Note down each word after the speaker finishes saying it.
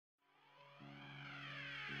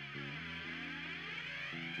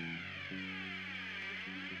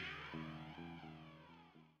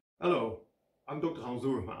Hello, I'm Dr. Hans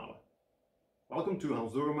Doormalen. Welcome to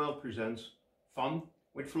Hans Doormalen Presents Fun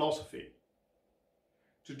with Philosophy.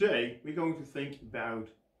 Today we're going to think about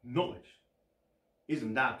knowledge.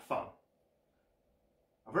 Isn't that fun?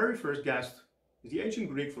 Our very first guest is the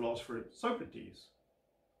ancient Greek philosopher Socrates,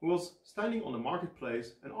 who was standing on the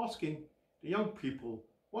marketplace and asking the young people,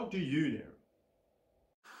 "What do you know?"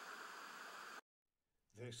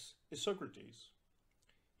 This is Socrates.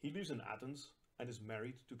 He lives in Athens and is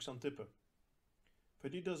married to Xanthippe.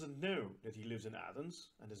 But he doesn't know that he lives in Athens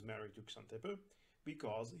and is married to Xanthippe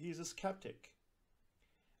because he is a skeptic.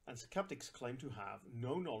 And skeptics claim to have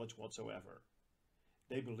no knowledge whatsoever.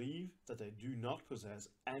 They believe that they do not possess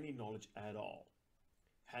any knowledge at all.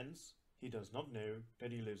 Hence, he does not know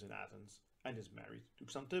that he lives in Athens and is married to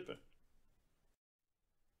Xanthippe.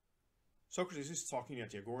 Socrates is talking at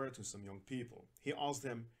the agora to some young people. He asks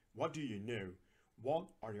them, "What do you know?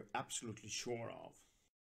 What are you absolutely sure of?"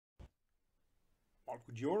 What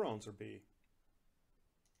would your answer be?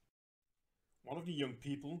 One of the young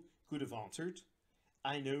people could have answered,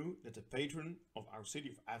 "I know that the patron of our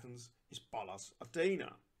city of Athens is Pallas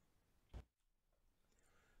Athena."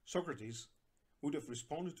 Socrates would have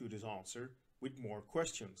responded to this answer with more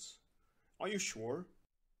questions. "Are you sure?"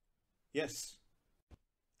 "Yes."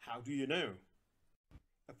 "How do you know?"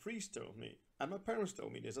 "A priest told me, and my parents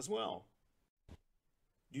told me this as well."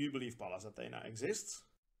 "Do you believe Pallas Athena exists?"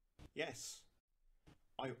 "Yes."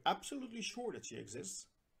 "Are you absolutely sure that she exists?"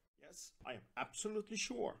 "Yes, I am absolutely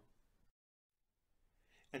sure."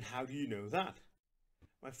 "And how do you know that?"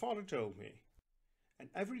 "My father told me." "And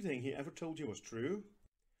everything he ever told you was true?"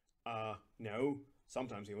 No,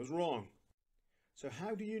 sometimes he was wrong." "So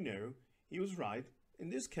how do you know he was right in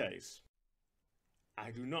this case?"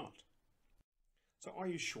 "I do not." "So are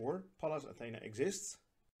you sure Pallas Athena exists?"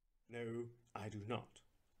 "No, I do not."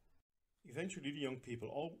 Eventually the young people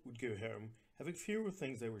all would go home having fewer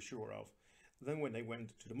things they were sure of than when they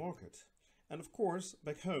went to the market. And of course,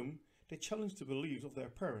 back home, they challenged the beliefs of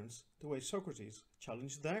their parents the way Socrates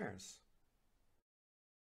challenged theirs.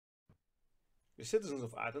 The citizens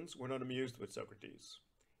of Athens were not amused with Socrates.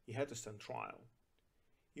 He had to stand trial.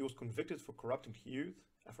 He was convicted for corrupting the youth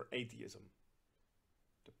and for atheism.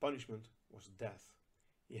 The punishment was death.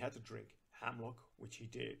 He had to drink hemlock, which he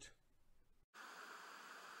did.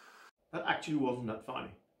 That actually wasn't that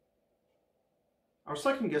funny. Our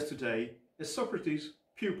second guest today is Socrates'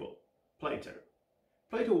 pupil, Plato.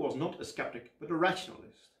 Plato was not a skeptic but a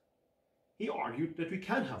rationalist. He argued that we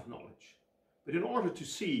can have knowledge, but in order to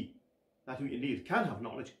see that we indeed can have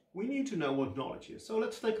knowledge, we need to know what knowledge is. So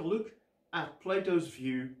let's take a look at Plato's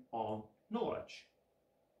view on knowledge.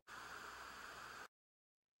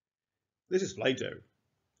 This is Plato,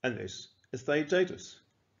 and this is Theaetetus.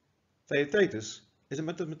 Theaetetus is a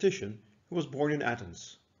mathematician who was born in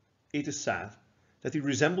Athens. It is said that he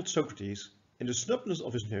resembled Socrates in the snubness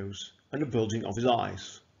of his nose and the bulging of his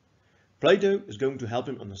eyes. Plato is going to help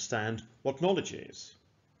him understand what knowledge is.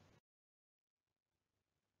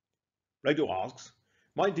 Plato asks,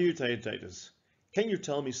 "My dear Theaetetus, can you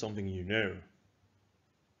tell me something you know?"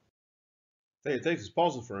 Theaetetus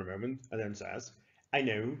pauses for a moment and then says, "I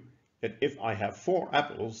know that if I have 4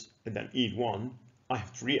 apples and then eat one, I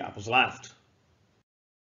have 3 apples left."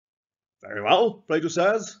 "Very well," Plato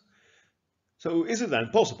says. "So is it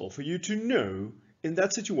then possible for you to know in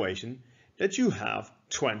that situation that you have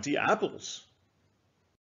 20 apples?"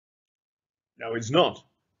 "No, it's not.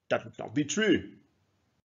 That would not be true."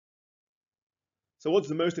 "So what's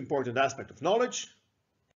the most important aspect of knowledge?"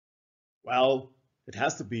 "Well, it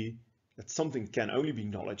has to be that something can only be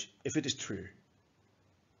knowledge if it is true."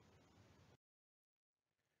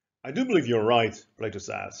 "I do believe you're right," Plato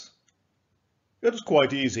says. "That was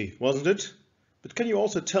quite easy, wasn't it? But can you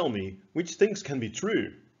also tell me which things can be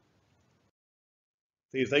true?"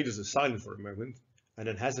 Theaetetus is silent for a moment and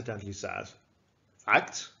then hesitantly says,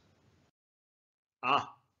 "Facts?"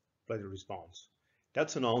 "Ah," Plato responds,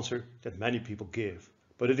 "that's an answer that many people give,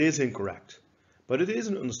 but it is incorrect. But it is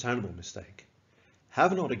an understandable mistake.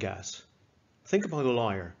 Have another guess. Think about a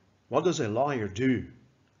liar. What does a liar do?"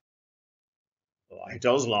 "A liar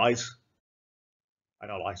tells lies." "And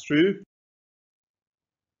are lies true?"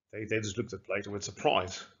 Theaetetus looked at Plato with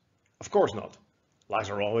surprise. "Of course not. Lies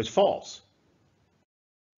are always false."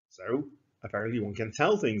 "So, apparently one can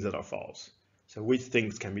tell things that are false. So which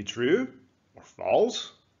things can be true or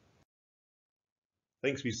false?"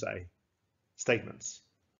 "Things we say. Statements."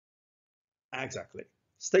 "Exactly.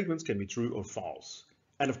 Statements can be true or false.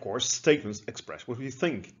 And of course, statements express what we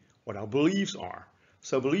think, what our beliefs are.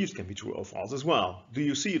 So beliefs can be true or false as well. Do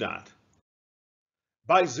you see that?"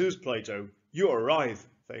 "By Zeus, Plato, you are right,"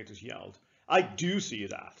 Theaetetus yelled. "I do see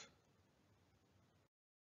that."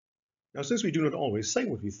 Now, since we do not always say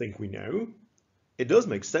what we think we know, it does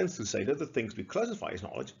make sense to say that the things we classify as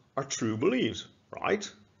knowledge are true beliefs,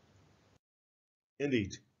 right?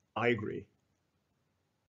 Indeed, I agree.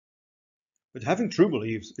 But having true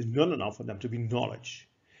beliefs is not enough for them to be knowledge.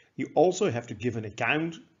 You also have to give an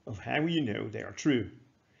account of how you know they are true.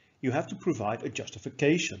 You have to provide a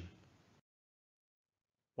justification.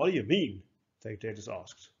 What do you mean? Theaetetus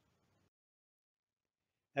asked.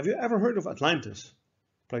 Have you ever heard of Atlantis?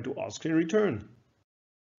 Plato asked in return.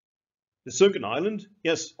 The sunken island?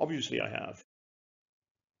 Yes, obviously I have.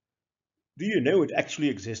 Do you know it actually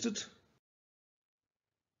existed?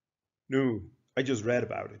 No, I just read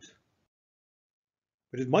about it.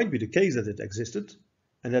 But it might be the case that it existed,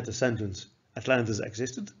 and that the sentence Atlantis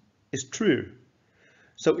existed is true.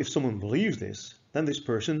 So if someone believes this, then this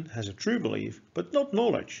person has a true belief, but not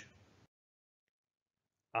knowledge.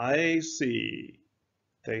 I see,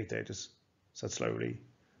 Theaetetus said slowly.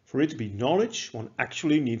 For it to be knowledge, one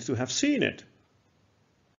actually needs to have seen it.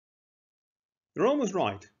 You're almost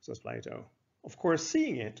right, says Plato. Of course,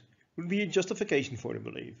 seeing it would be a justification for the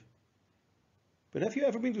belief. But have you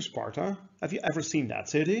ever been to Sparta? Have you ever seen that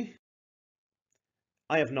city?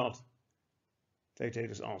 I have not,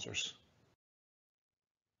 Theaetetus answers.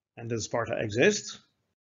 And does Sparta exist?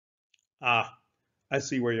 Ah, I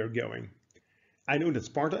see where you're going. I know that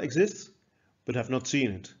Sparta exists, but have not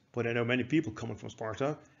seen it. But I know many people coming from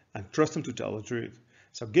Sparta and trust them to tell the truth.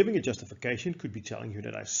 So giving a justification could be telling you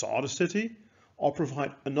that I saw the city, or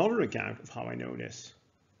provide another account of how I know this.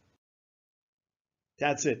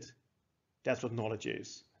 That's it. That's what knowledge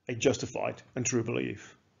is. A justified and true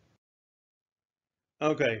belief.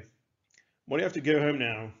 Okay, well, you have to go home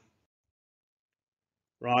now.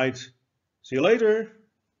 Right. See you later.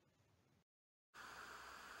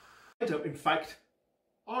 Plato, in fact,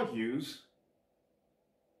 argues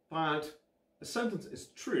that a sentence is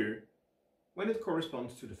true when it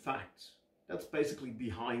corresponds to the facts. That's basically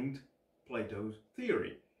behind Plato's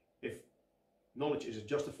theory. If knowledge is a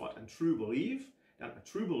justified and true belief, then a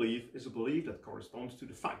true belief is a belief that corresponds to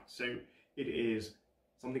the facts. So it is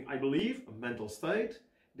something I believe, a mental state,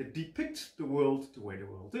 that depicts the world the way the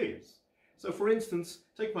world is. So for instance,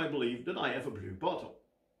 take my belief that I have a blue bottle.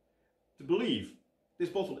 The belief this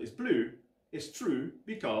bottle is blue is true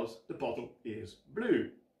because the bottle is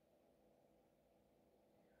blue.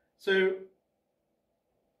 So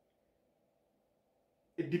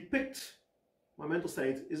it depicts, my mental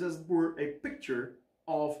state is as it were a picture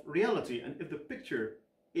of reality, and if the picture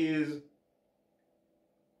is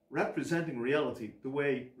representing reality the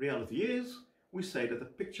way reality is, we say that the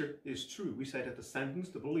picture is true. We say that the sentence,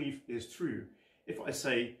 the belief, is true. If I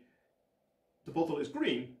say the bottle is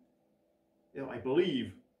green, if I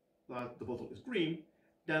believe that the bottle is green,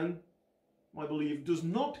 then my belief does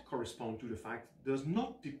not correspond to the fact, does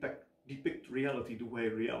not depict reality the way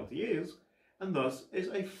reality is, and thus is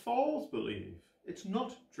a false belief. It's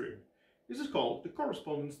not true. This is called the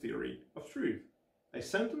correspondence theory of truth. A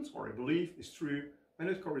sentence or a belief is true when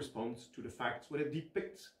it corresponds to the facts, when it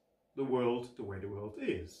depicts the world the way the world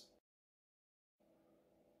is.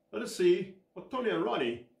 Let us see what Tony and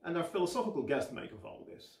Ronnie and our philosophical guest make of all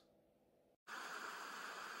this.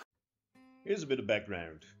 Here's a bit of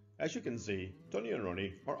background. As you can see, Tony and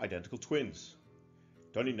Ronnie are identical twins.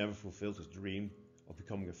 Tony never fulfilled his dream of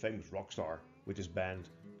becoming a famous rock star with his band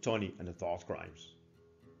Tony and the Thought Crimes.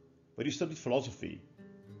 But he studied philosophy,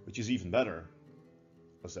 which is even better,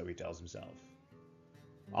 or so he tells himself.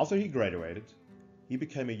 After he graduated, he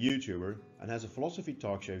became a YouTuber and has a philosophy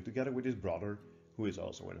talk show together with his brother, who is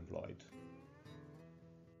also unemployed.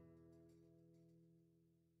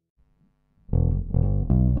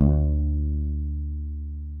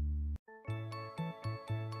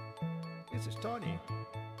 This is Tony.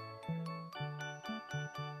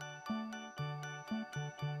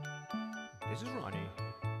 This is Ronnie.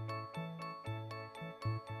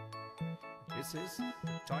 This is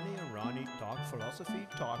the Tony and Ronnie Talk Philosophy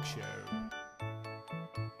Talk Show.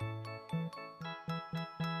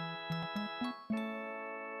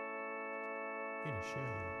 In a show.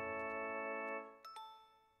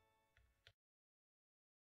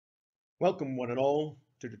 Welcome one and all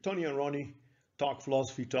to the Tony and Ronnie Talk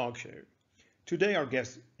Philosophy Talk Show. Today our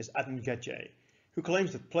guest is Adam Getche, who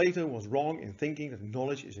claims that Plato was wrong in thinking that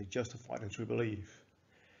knowledge is a justified and true belief.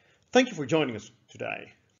 Thank you for joining us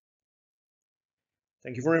today.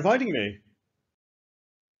 Thank you for inviting me.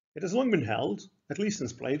 It has long been held, at least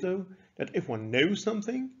since Plato, that if one knows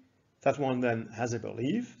something, that one then has a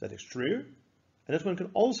belief that is true, and that one can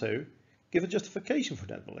also give a justification for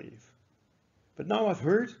that belief. But now I've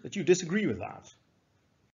heard that you disagree with that.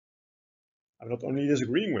 I'm not only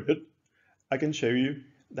disagreeing with it, I can show you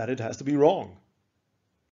that it has to be wrong?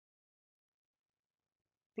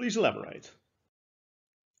 Please elaborate.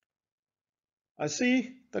 I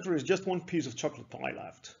see that there is just one piece of chocolate pie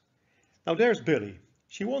left. Now there's Billy.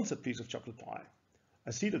 She wants a piece of chocolate pie.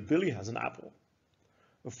 I see that Billy has an apple.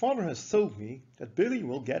 Her father has told me that Billy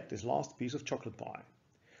will get this last piece of chocolate pie.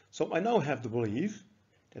 So I now have to believe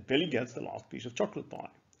that Billy gets the last piece of chocolate pie,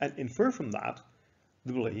 and infer from that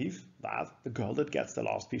the belief that the girl that gets the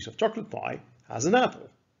last piece of chocolate pie has an apple.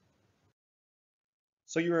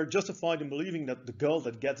 So you are justified in believing that the girl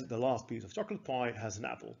that gets the last piece of chocolate pie has an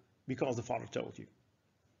apple, because the father told you.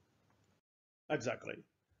 Exactly.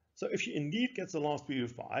 So if she indeed gets the last piece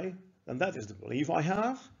of pie, then that is the belief I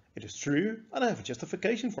have, it is true, and I have a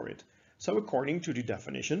justification for it. So according to the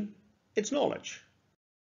definition, it's knowledge.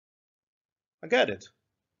 I get it.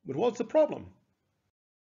 But what's the problem?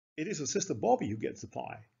 It is her sister Bobby who gets the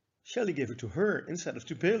pie. Shelley gave it to her instead of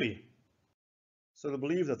to Billy. So the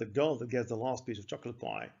belief that the girl that gets the last piece of chocolate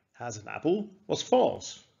pie has an apple was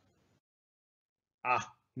false. Ah,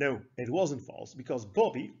 no, it wasn't false, because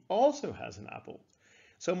Bobby also has an apple.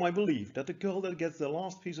 So my belief that the girl that gets the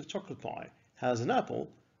last piece of chocolate pie has an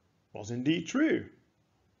apple was indeed true.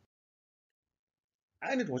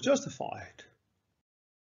 And it was justified.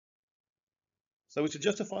 So it's a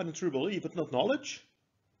justified and true belief, but not knowledge?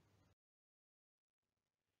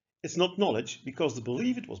 It's not knowledge because the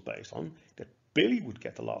belief it was based on, that Billy would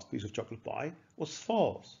get the last piece of chocolate pie, was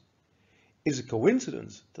false. It is a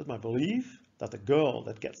coincidence that my belief that the girl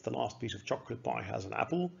that gets the last piece of chocolate pie has an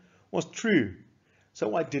apple was true.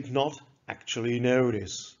 So I did not actually know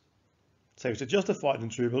this. So it's a justified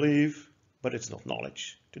and true belief, but it's not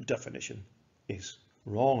knowledge. The definition is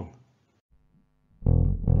wrong.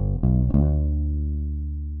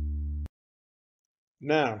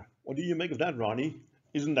 Now, what do you make of that, Ronnie?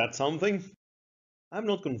 Isn't that something? I'm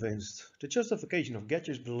not convinced. The justification of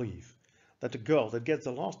Getcher's belief that the girl that gets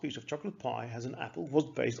the last piece of chocolate pie has an apple was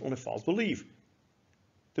based on a false belief.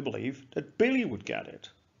 The belief that Billy would get it.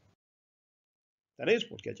 That is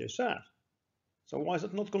what Getcher said. So why is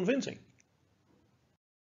that not convincing?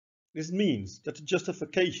 This means that the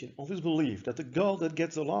justification of his belief that the girl that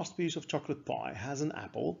gets the last piece of chocolate pie has an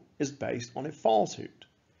apple is based on a falsehood.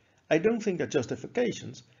 I don't think that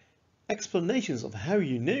justifications, explanations of how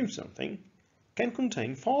you know something, can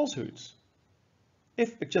contain falsehoods.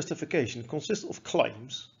 If a justification consists of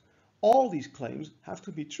claims, all these claims have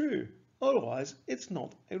to be true, otherwise it's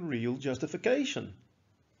not a real justification.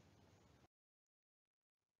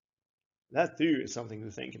 That too is something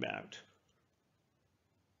to think about.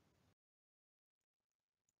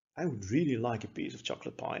 I would really like a piece of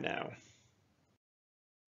chocolate pie now.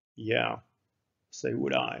 Yeah, so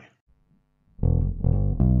would I.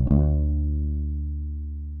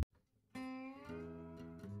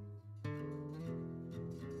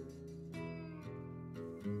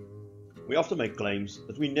 We often make claims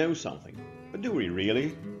that we know something, but do we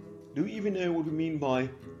really? Do we even know what we mean by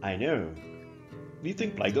I know? Do you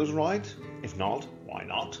think Plato's right? If not, why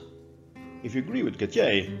not? If you agree with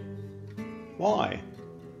Gautier, why?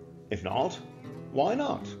 If not, why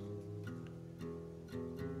not?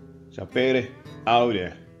 Sapere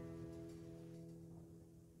aude.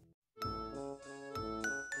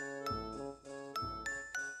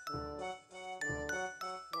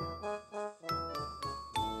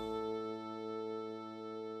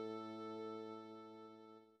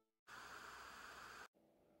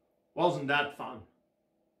 Wasn't that fun?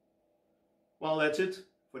 Well, that's it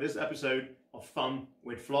for this episode of Fun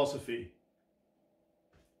with Philosophy.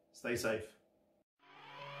 Stay safe.